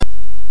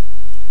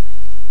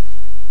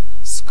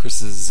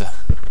Chris's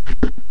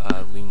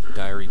Link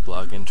Diary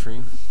blog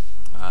entry.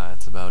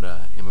 It's about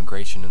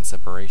immigration and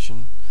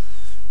separation.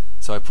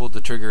 So I pulled the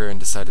trigger and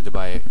decided to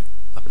buy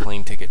a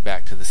plane ticket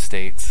back to the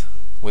States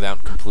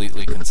without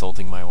completely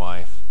consulting my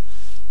wife.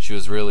 She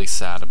was really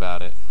sad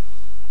about it.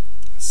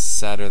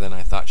 Sadder than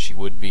I thought she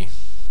would be.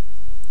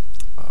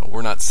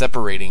 We're not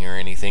separating or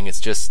anything. It's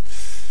just,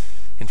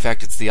 in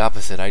fact, it's the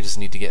opposite. I just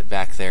need to get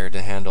back there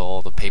to handle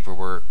all the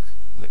paperwork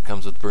that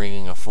comes with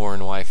bringing a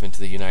foreign wife into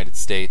the United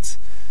States.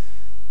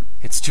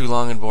 It's too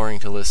long and boring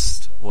to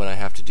list what I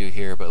have to do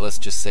here, but let's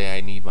just say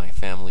I need my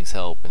family's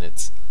help, and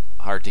it's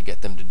hard to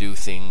get them to do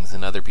things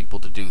and other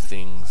people to do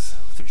things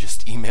through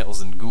just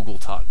emails and Google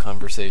Talk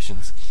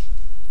conversations.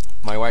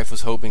 My wife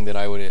was hoping that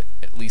I would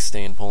at least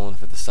stay in Poland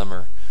for the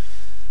summer.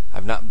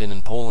 I've not been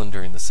in Poland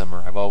during the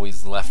summer. I've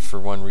always left for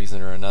one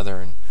reason or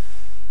another, and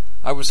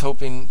I was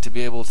hoping to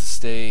be able to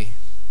stay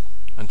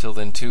until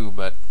then too,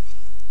 but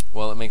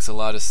while it makes a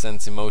lot of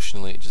sense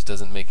emotionally, it just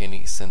doesn't make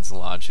any sense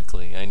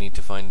logically. I need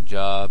to find a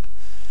job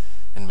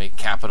and make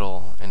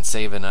capital and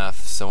save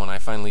enough so when I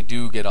finally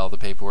do get all the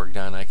paperwork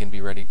done, I can be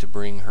ready to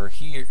bring her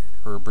here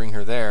or bring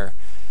her there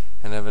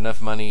and have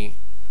enough money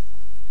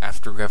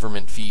after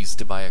government fees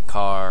to buy a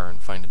car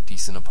and find a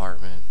decent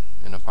apartment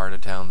in a part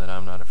of town that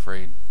I'm not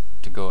afraid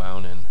to go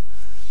out in.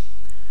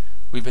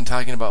 We've been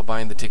talking about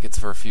buying the tickets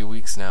for a few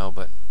weeks now,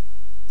 but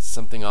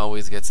something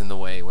always gets in the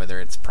way, whether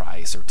it's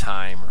price or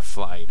time or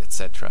flight,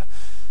 etc.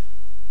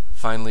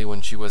 Finally, when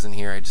she wasn't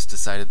here, I just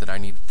decided that I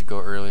needed to go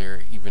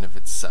earlier, even if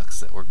it sucks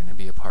that we're going to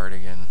be apart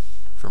again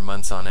for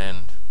months on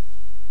end.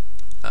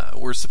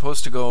 We're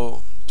supposed to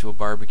go to a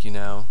barbecue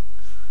now,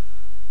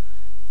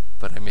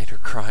 but I made her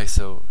cry,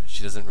 so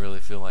she doesn't really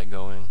feel like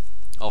going.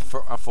 I'll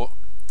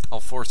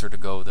force her to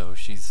go, though.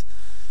 She's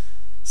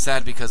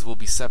sad because we'll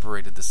be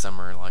separated this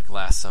summer, like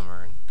last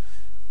summer, and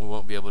we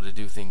won't be able to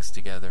do things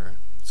together.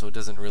 So it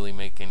doesn't really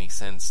make any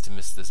sense to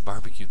miss this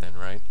barbecue then,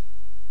 right?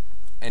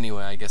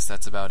 Anyway, I guess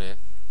that's about it.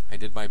 I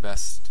did my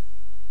best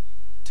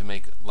to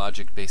make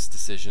logic-based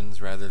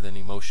decisions rather than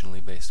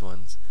emotionally-based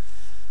ones.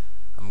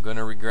 I'm going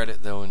to regret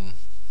it, though, in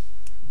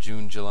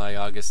June, July,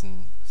 August,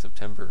 and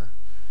September.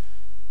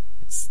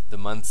 It's the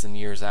months and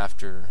years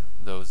after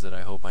those that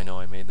I hope I know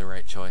I made the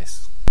right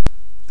choice.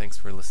 Thanks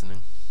for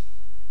listening.